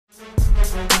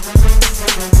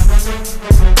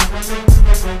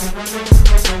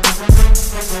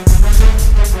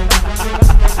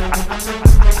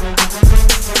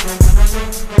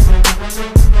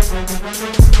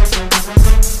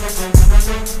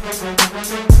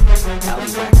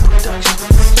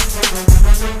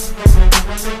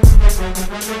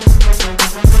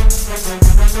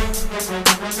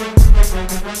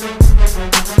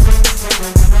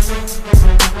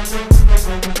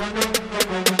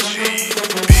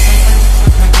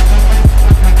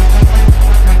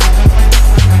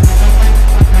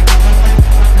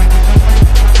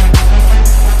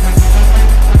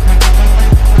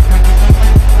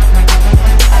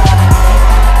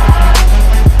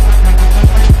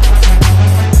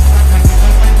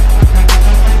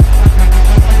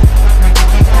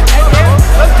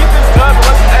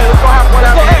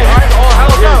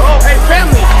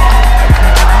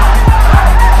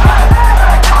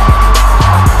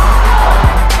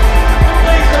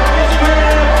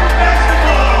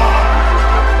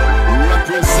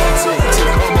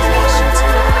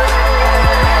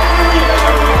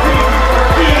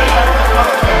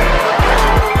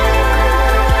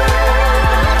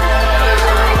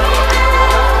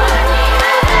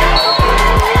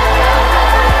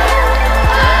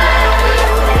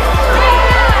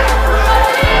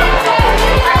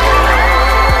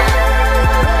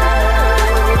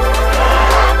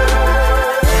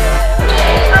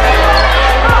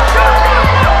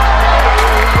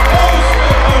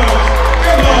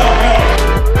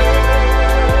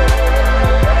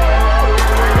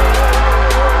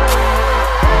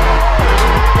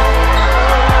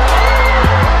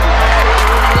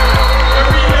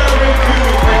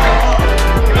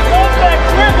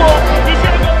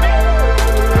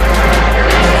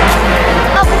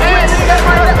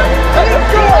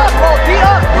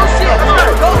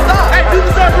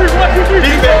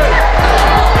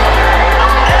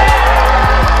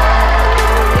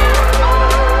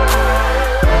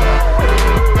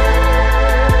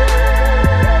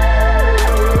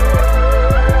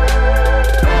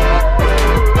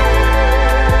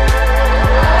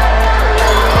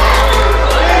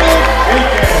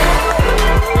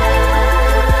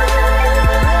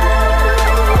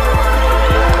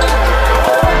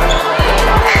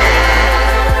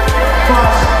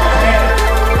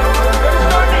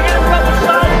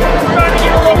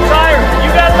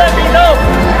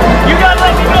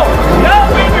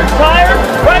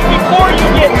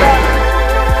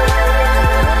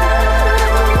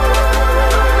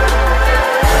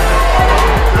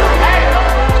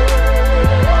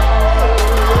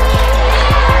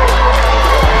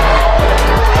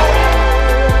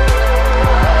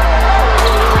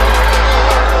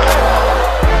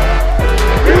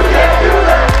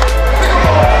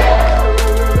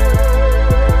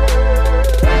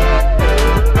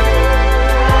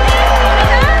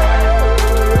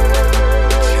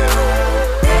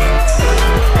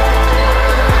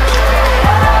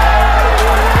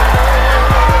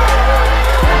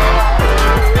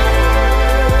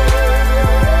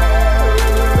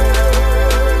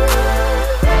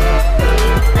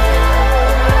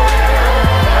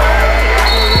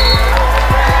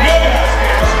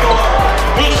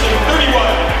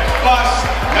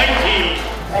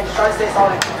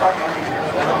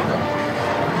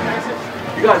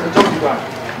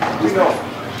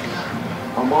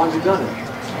one's a gunner.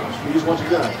 Use one's a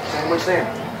gunner. Same way Sam.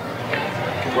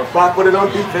 We're flat-footed on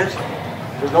defense.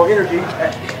 There's no energy.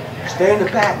 Stay in the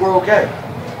pack, we're okay.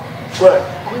 But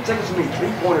quit taking so many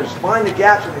three-pointers. Find the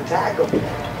gaps and attack them.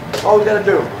 That's all we gotta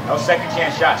do. No second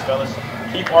chance shots, fellas.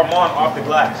 Keep Armand off the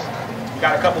glass. We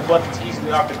got a couple buckets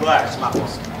easily off the glass.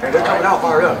 And they're coming out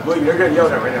fired up. Look, they're getting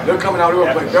yelled at right now. They're coming out, they're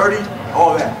gonna play dirty,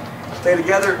 all that. Stay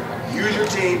together, use your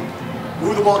team,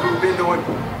 move the ball like we've been doing.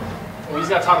 Well, he's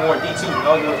got to talk more D2.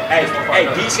 Hey,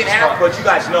 decent half, but you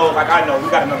guys know, like I know, we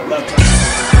got another level.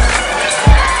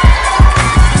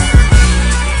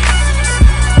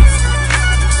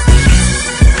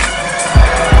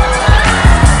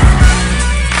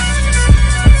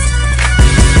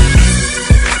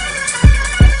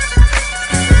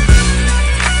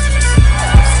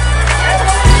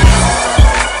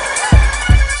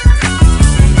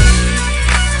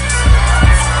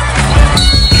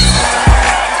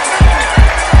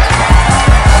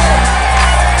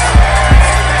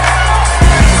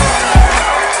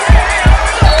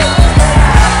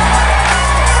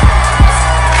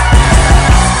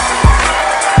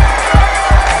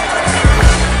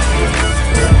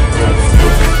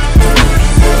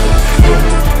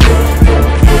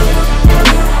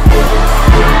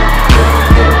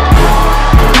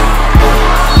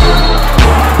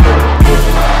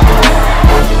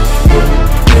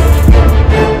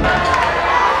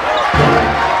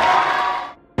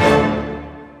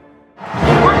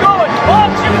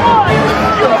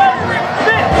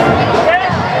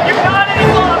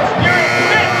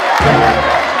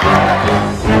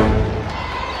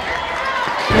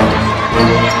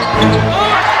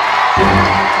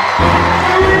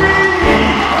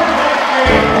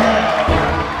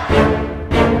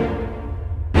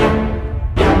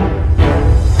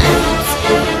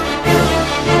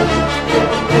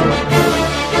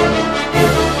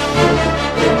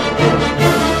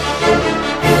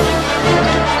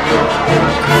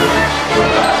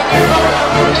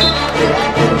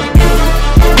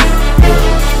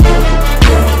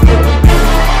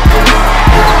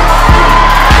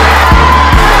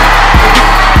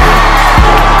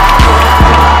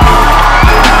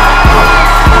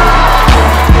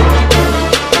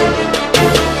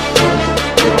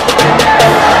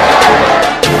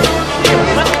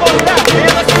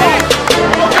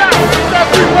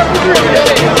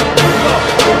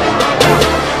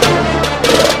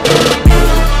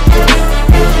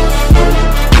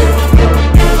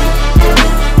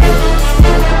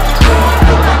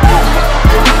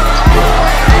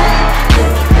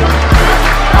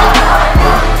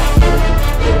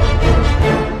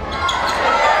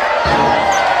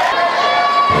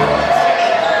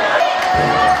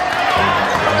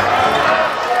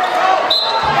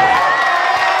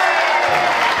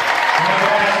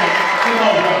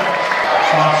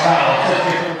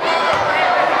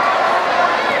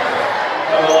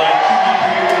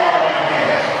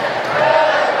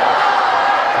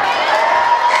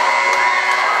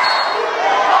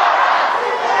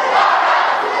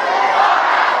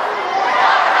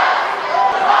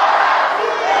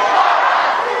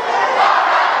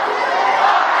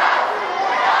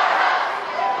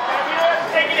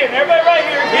 Everybody right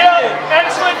here. Yeah,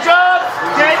 excellent job.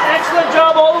 Okay, excellent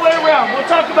job all the way around. We'll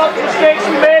talk about the mistakes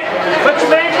you made, but you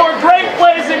made more great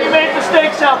plays than you made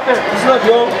mistakes out there. What's up,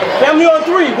 yo? Family on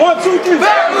three. 1, 2, 3.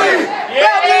 Family!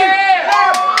 Yeah!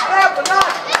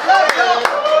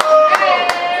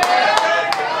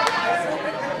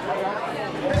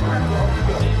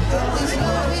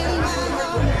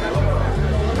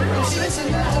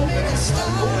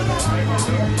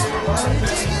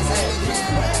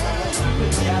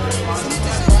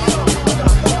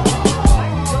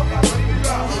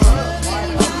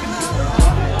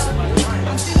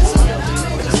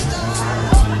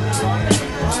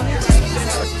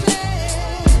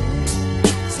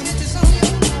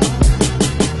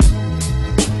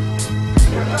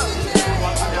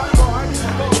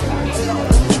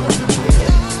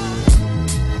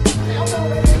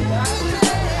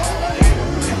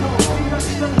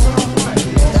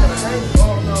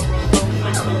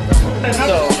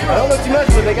 I don't know too much,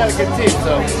 but they got a good team,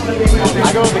 so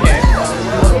I go with the game.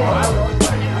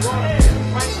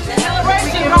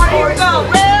 Celebration party, here we go.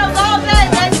 Rails all day,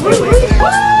 baby.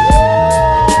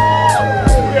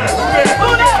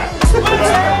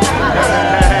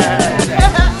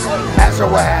 Answer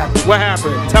what happened. What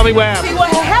happened? Tell me what happened. See, what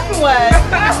happened was,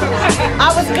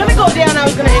 I was going to go down, I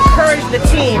was going to encourage the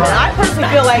team. And I personally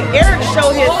feel like Eric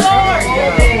showed his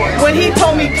when he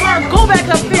told me, go back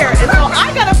up there. And so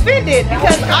I got offended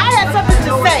because I had something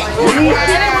to say. And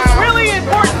it was really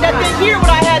important that they hear what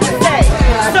I had to say.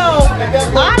 So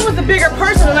I was the bigger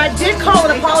person and I did call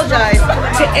an apology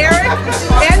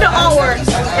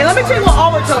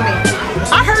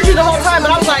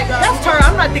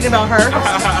speaking about her.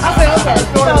 I said, okay.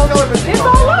 So it's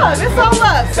all love. It's all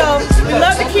love. So we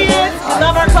love the kids, we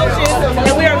love our coaches,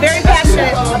 and we are very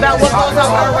passionate about what goes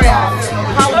on around.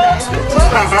 Hello? Is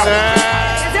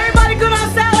everybody good on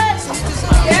salad?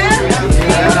 Yeah?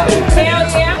 Hell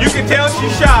yeah. You can tell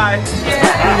she's shy.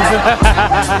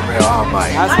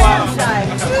 That's why.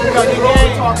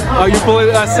 Oh, you pull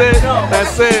it. That's it.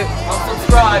 That's it.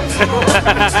 Subscribe.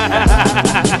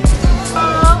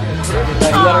 You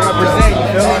gotta represent, you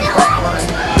feel me?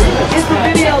 It's the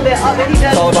video that he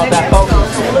does. It's all about that focus.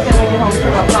 Look at me home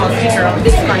from my phone speaker on the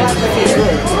big screen.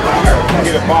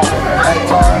 Get a ball.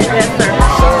 Yes, sir.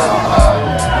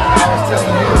 I was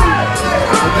telling you,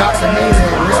 the documentary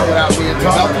ain't real without being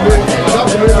talked about.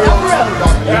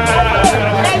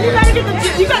 Hey, you gotta get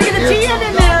the GM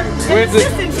in there. Where's The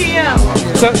it? assistant GM.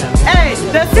 So, Hey,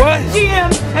 the What? assistant GM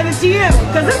and the GM.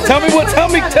 Tell me what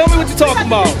you're talking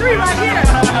about. Three right here.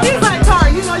 He's like, Tar,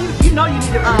 you know you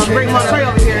need to bring Montre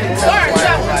over here.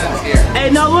 Hey,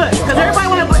 no, look, because everybody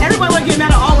want to get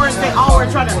mad at Allward and say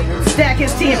Allward trying to stack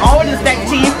his team. Allward didn't stack the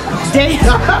team. Dave,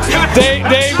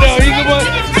 Dave, no, he's the one.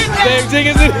 Dave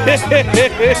Jenkins. So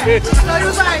he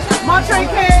was like, Montre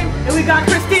came, and we got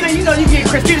Christina. You know, you get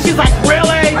Christina. She's like,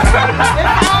 really?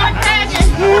 It's all tagging.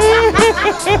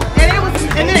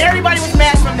 And then everybody was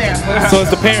mad from there. So it's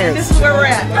the This parents. is where we're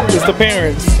at. It's the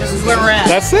parents. This is where we're at.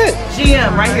 That's it.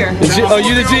 GM right here. Oh,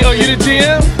 you the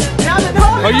GM? Now the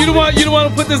whole Oh, you the one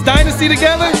to put this dynasty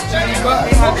together?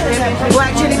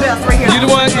 Black Jenny Beth right here. You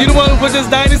the one to put this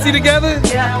dynasty together?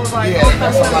 Yeah, I was like, Yeah,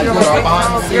 that's what I do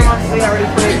behind the your mom already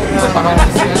put it.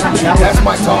 That's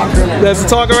my talker. That's the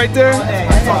talker right there? I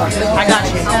got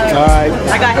you. All right.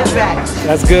 I got his back.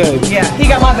 That's good. Yeah, he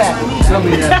got my back.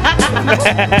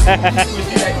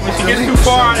 When she gets too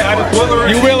far, I just wiggle her.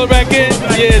 You reel her back in?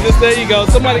 Yeah, just there you go.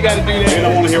 Somebody got to do that. I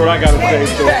don't want to hear what I got to say.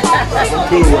 So I'm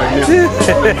cool right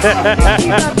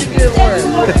now.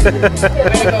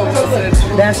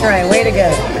 That's right, way to go.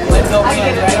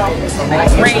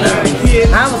 Rams.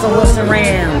 I was a Wilson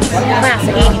Rams, class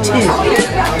of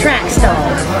 82, track star.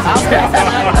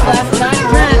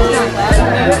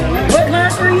 What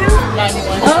class were you?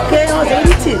 Okay, I was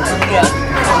 82.